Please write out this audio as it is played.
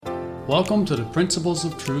Welcome to the Principles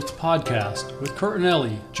of Truth podcast with Curt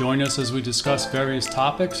Ellie. Join us as we discuss various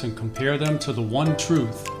topics and compare them to the one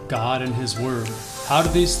truth, God and His Word. How do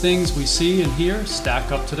these things we see and hear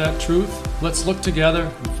stack up to that truth? Let's look together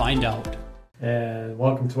and find out. And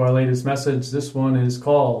welcome to our latest message. This one is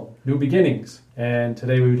called New Beginnings. And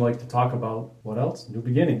today we would like to talk about, what else? New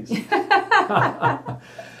beginnings. We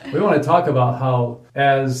want to talk about how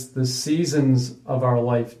as the seasons of our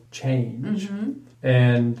life change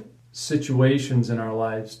and situations in our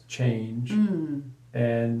lives change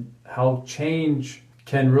and how change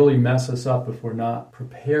can really mess us up if we're not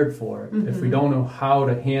prepared for it, if we don't know how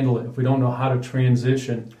to handle it, if we don't know how to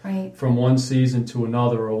transition from one season to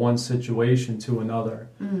another or one situation to another.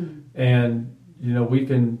 And you know, we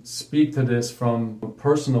can speak to this from a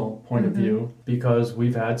personal point of view because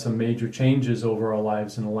we've had some major changes over our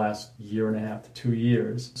lives in the last year and a half to 2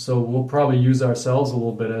 years. So we'll probably use ourselves a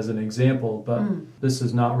little bit as an example, but this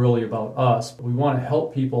is not really about us. We want to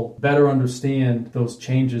help people better understand those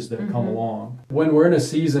changes that come along. When we're in a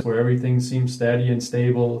season where everything seems steady and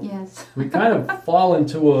stable, we kind of fall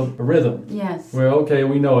into a rhythm. Where, okay,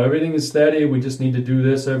 we know everything is steady, we just need to do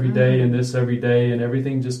this every day and this every day, and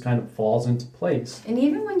everything just kind of falls into place. And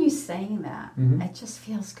even when you're saying that, it just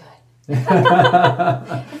feels good.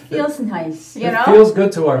 It feels nice, you know? It feels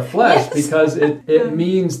good to our flesh because it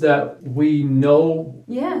means that we know,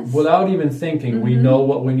 without even thinking, we know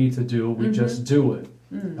what we need to do. We just do it.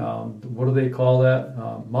 What do they call that?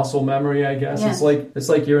 Muscle memory, I guess. It's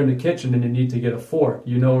like you're in the kitchen and you need to get a fork.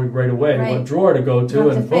 You know right away what drawer to go to,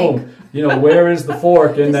 and boom, you know, where is the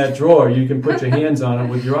fork in that drawer? You can put your hands on it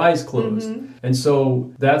with your eyes closed. And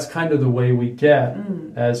so that's kind of the way we get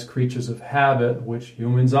as creatures of habit, which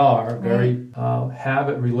humans are, very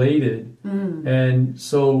habit related. And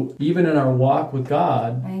so even in our walk with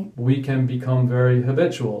God, we can become very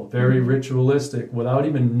habitual, very ritualistic without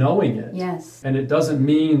even knowing it. And it doesn't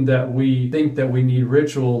mean that we think that we need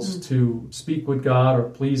rituals to speak with God or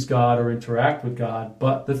please God or interact with God.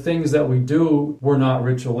 But the things that we do were not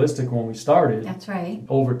ritualistic when we started. That's right.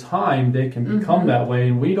 Over time, they can become that way,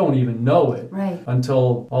 and we don't even know it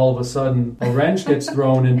until all of a sudden a wrench gets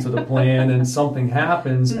thrown into the plan and something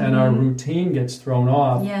happens and our routine gets thrown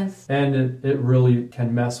off. And it really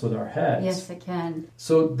can mess with our heads. Yes, it can.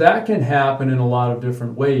 So that can happen in a lot of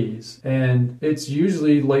different ways. And it's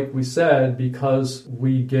usually, like we said, because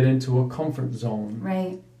we get into a comfort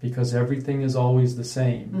zone. Because everything is always the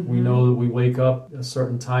same. We know that we wake up a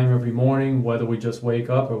certain time every morning, whether we just wake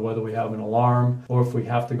up or whether we have an alarm, or if we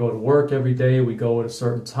have to go to work every day, we go at a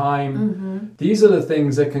certain time. These are the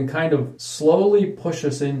things that can kind of slowly push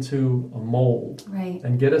us into a mold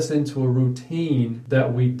and get us into a routine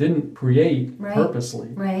that we didn't create purposely.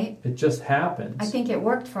 It just happens. I think it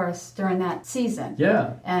worked for us during that season.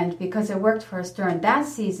 And because it worked for us during that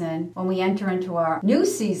season, when we enter into our new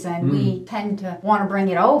season, we tend to want to bring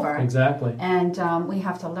it over. Exactly. And we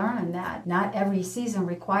have to learn that not every season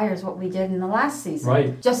requires what we did in the last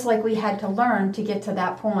season. Just like we had to learn to get to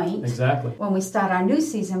that point. Exactly. When we start our new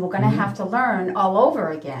season, we're going to have to learn all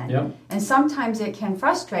over again. And sometimes it can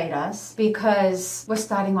frustrate us because we're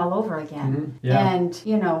starting all over again. And,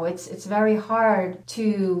 you know, it's very hard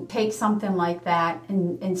to take something like that,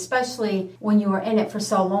 and especially when you were in it for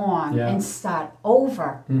so long, and start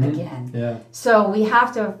over again. So we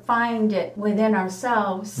have to find it within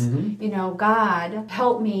ourselves. You know, God,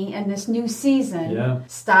 help me in this new season.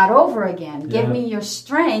 Start over again. Give me your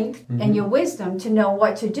strength and your wisdom to know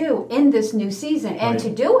what to do in this new season and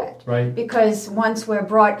to do it. Because once we're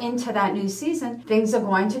brought into that new season, things are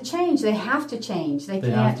going to change. They have to change. They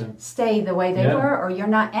can't stay the way they were, or you're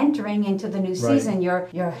not entering into the new season.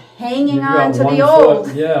 You're hanging on to the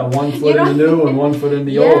old. One foot in the new and one foot in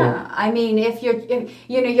the old. I mean, if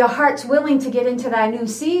you know, your heart's willing to get into that new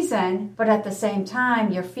season, but at the same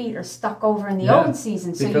time, your feet are stuck over in the old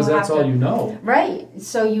season. So because that's all you know.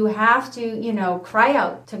 So you have to, you know, cry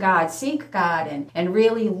out to God, seek God, and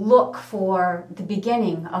really look for the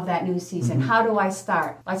beginning of that new season. How do I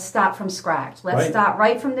start? Let's start from scratch. Let's start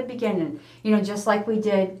right from the beginning. You know, just like we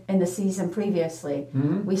did in the season previously.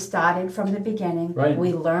 We started from the beginning.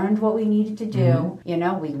 We learned what we needed to do. You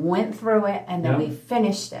know, we went through it, and then we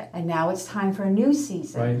finished it. And now it's time for a new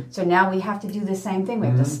season. So now we have to do the same thing. We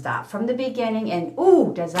have to start from the beginning, and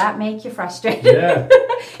Ooh, does that make you frustrated? Yeah.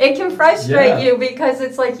 It can frustrate you because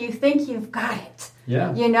it's like you think you've got it.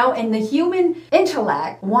 Yeah. You know, and the human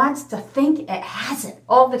intellect wants to think it has it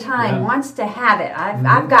all the time, wants to have it.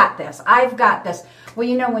 I've got this. I've got this. Well,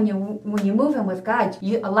 you know, when you move in with God,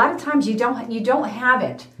 a lot of times you don't have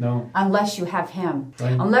it. No. Unless you have Him.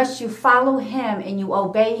 Right. Unless you follow Him and you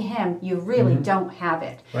obey Him, you really don't have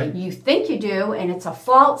it. Right. You think you do, and it's a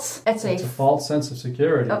false sense of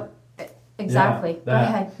security. Oh, exactly.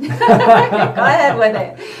 Yeah, Go ahead. Go ahead with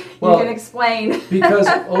it. Well, you can explain. Because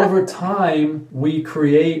over time, we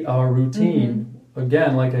create our routine.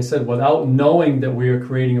 Again, like I said, without knowing that we are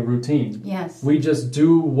creating a routine. Yes. We just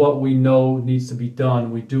do what we know needs to be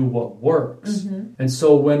done. We do what works. And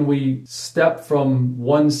so when we step from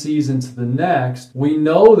one season to the next, we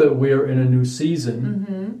know that we're in a new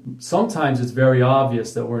season. Sometimes it's very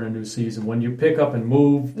obvious that we're in a new season. When you pick up and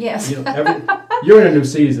move, you're in a new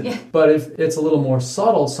season. Yeah. But if it's a little more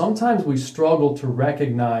subtle, sometimes we struggle to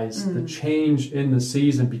recognize the change in the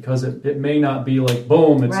season because it may not be like,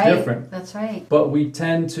 boom, it's different. That's right. But we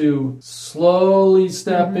tend to slowly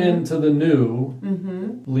step into the new,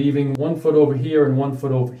 leaving one foot over here and one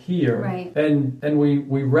foot over here. Right. And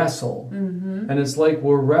we wrestle. And it's like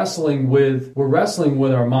we're wrestling with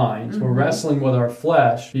our minds. We're wrestling with our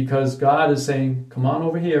flesh because God is saying, come on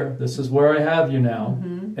over here. This is where I have you now.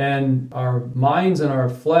 And our minds and our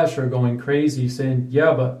flesh are going crazy saying,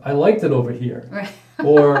 yeah, but I liked it over here. Right.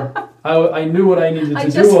 Or I knew what I needed to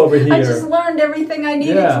do over here. I just learned everything I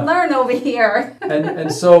needed to learn over here.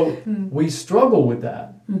 and so we struggle with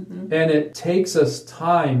that. And it takes us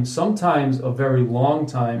time, sometimes a very long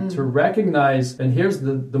time, to recognize, and here's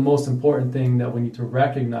the most important thing that we need to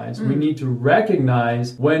recognize. We need to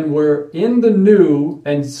recognize when we're in the new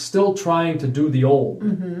and still trying to do the old.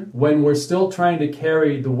 When we're still trying to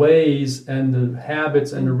carry the ways and the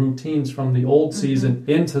habits and the routines from the old season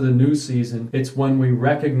into the new season, it's when we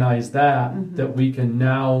recognize that we can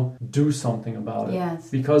now do something about it. Yes.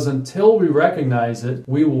 Because until we recognize it,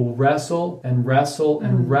 we will wrestle and wrestle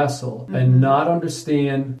and wrestle and not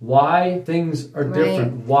understand why things are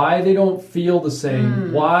different, why they don't feel the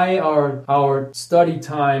same, why our study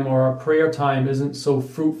time or our prayer time isn't so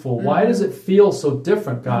fruitful. Why does it feel so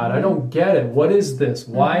different, God? I don't get it. What is this?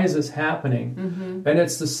 Why is this happening? And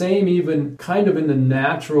it's the same even kind of in the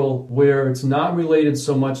natural where it's not related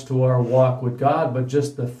so much to our walk with God, but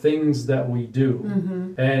just the things that we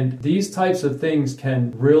do. And these types of things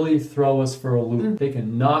can really throw us for a loop. They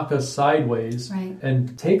can knock us sideways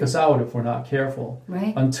and take us out if we're not careful.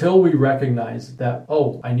 Until we recognize that,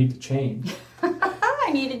 oh, I need to change.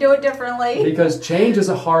 I need to do it differently. Because change is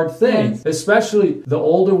a hard thing, especially the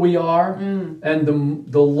older we are and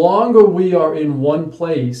the longer we are in one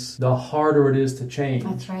place, the harder it is to change.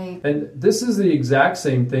 That's right. And this is the exact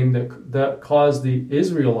same thing that caused the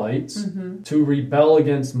Israelites to rebel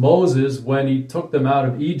against Moses when he took them out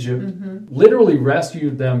of Egypt, literally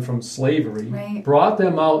rescued them from slavery, brought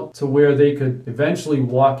them out to where they could eventually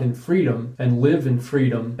walk in freedom and live in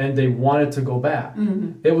freedom, and they wanted to go back.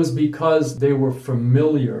 It was because they were familiar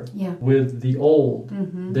with the old.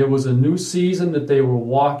 There was a new season that they were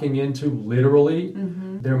walking into, literally.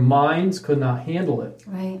 Their minds could not handle it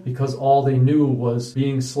because all they knew was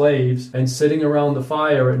being slaves and sitting around the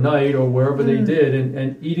fire at night or wherever they did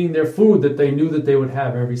and eating their food that they knew that they would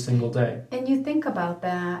have every single day. And you think about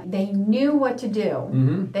that. They knew what to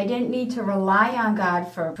do. They didn't need to rely on God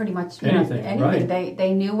for pretty much anything.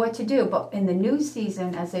 They knew what to do. But in the new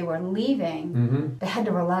season, as they were leaving, they had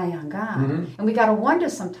to rely on God. And we got to wonder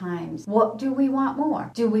sometimes, what do we want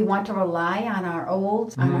more? Do we want to rely on our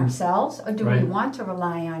on ourselves, or do we want to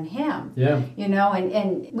rely on Him? You know,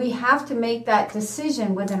 and we have to make that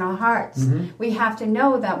decision within our hearts. We have to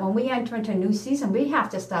know that when we enter into a new season, we have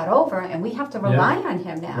to start over and we have to rely on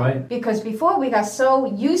Him now. Because before we got so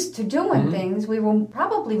used to doing things, we were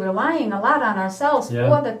probably relying a lot on ourselves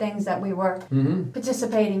for the things that we were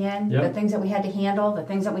participating in, the things that we had to handle, the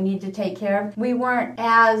things that we needed to take care of. We weren't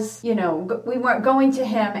we weren't going to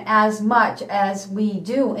Him as much as we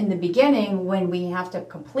do in the beginning when we have to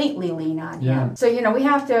completely lean on Him. So, you know, we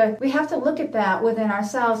have to look at that within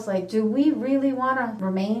ourselves. Like, do we really want to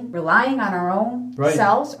remain relying on our own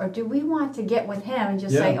selves, or do we want to get with Him and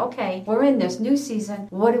just say, okay, we're in this new season.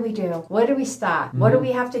 What do we do? Where do we start? What do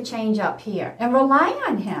we have to change up here? And rely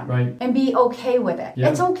on Him and be okay with it.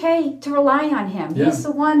 It's okay to rely on Him. He's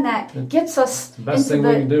the one that gets us the best thing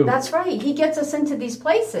we can do. That's right. He gets us into these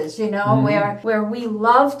places, you know, where we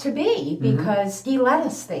love to be because He led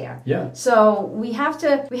us there. So we have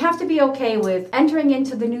to be okay with entering going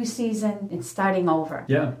into the new season and starting over.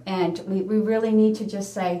 Yeah. And we really need to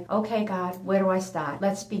just say, okay, God, where do I start?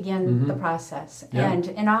 Let's begin the process. Yeah. And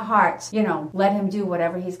in our hearts, let him do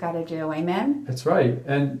whatever he's got to do. Amen? That's right.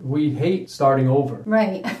 And we hate starting over.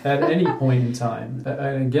 Right. At any point in time.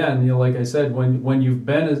 And again, like I said, when you've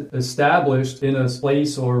been established in a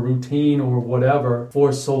place or routine or whatever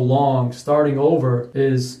for so long, starting over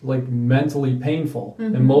is like mentally painful,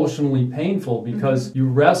 emotionally painful, because you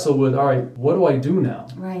wrestle with, all right, what do I do now?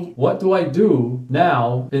 Right. What do I do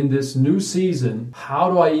now in this new season?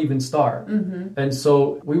 How do I even start? And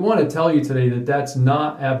so we want to tell you today that that's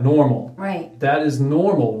not abnormal. Right. That is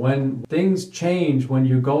normal. When things change, when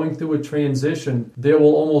you're going through a transition, there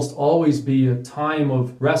will almost always be a time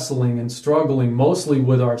of wrestling and struggling, mostly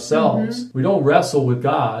with ourselves. We don't wrestle with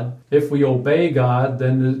God. If we obey God,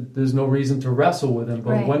 then there's no reason to wrestle with Him.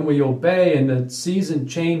 But when we obey and the season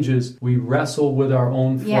changes, we wrestle with our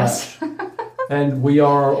own flesh. Yes. And we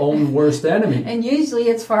are our own worst enemy. And usually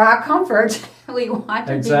it's for our comfort. We want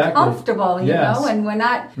to be comfortable, you know, and we're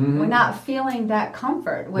not feeling that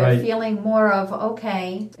comfort. We're feeling more of,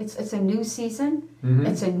 okay, it's a new season,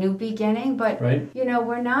 it's a new beginning, but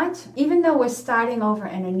we're not, even though we're starting over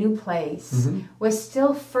in a new place, we're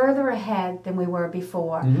still further ahead than we were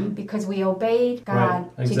before because we obeyed God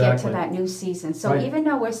to get to that new season. So even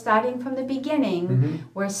though we're starting from the beginning,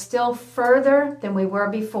 we're still further than we were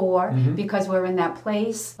before because we're in that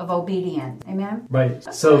place of obedience. Amen? Right.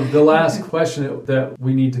 So the last question that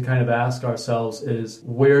we need to kind of ask ourselves is,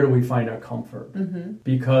 where do we find our comfort?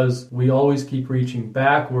 Because we always keep reaching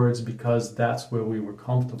backwards because that's where we were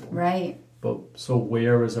comfortable. Right. But so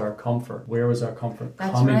where is our comfort? Where is our comfort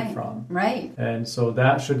coming from? Right. And so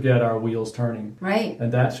that should get our wheels turning. Right.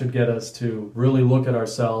 And that should get us to really look at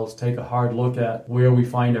ourselves, take a hard look at where we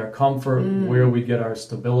find our comfort, where we get our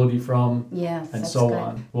stability from, and so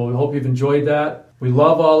on. Well, we hope you've enjoyed that. We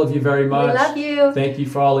love all of you very much. We love you. Thank you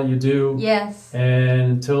for all that you do. Yes.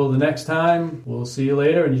 And until the next time, we'll see you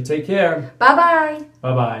later, and you take care. Bye-bye.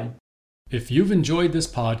 Bye-bye. If you've enjoyed this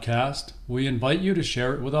podcast, we invite you to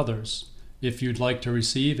share it with others. If you'd like to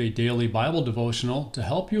receive a daily Bible devotional to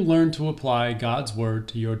help you learn to apply God's Word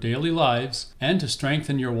to your daily lives and to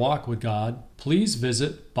strengthen your walk with God, please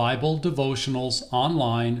visit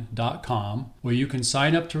BibleDevotionalsOnline.com, where you can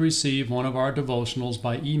sign up to receive one of our devotionals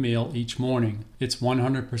by email each morning. It's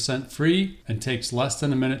 100% free and takes less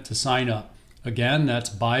than a minute to sign up. Again, that's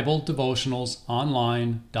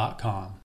BibleDevotionalsOnline.com.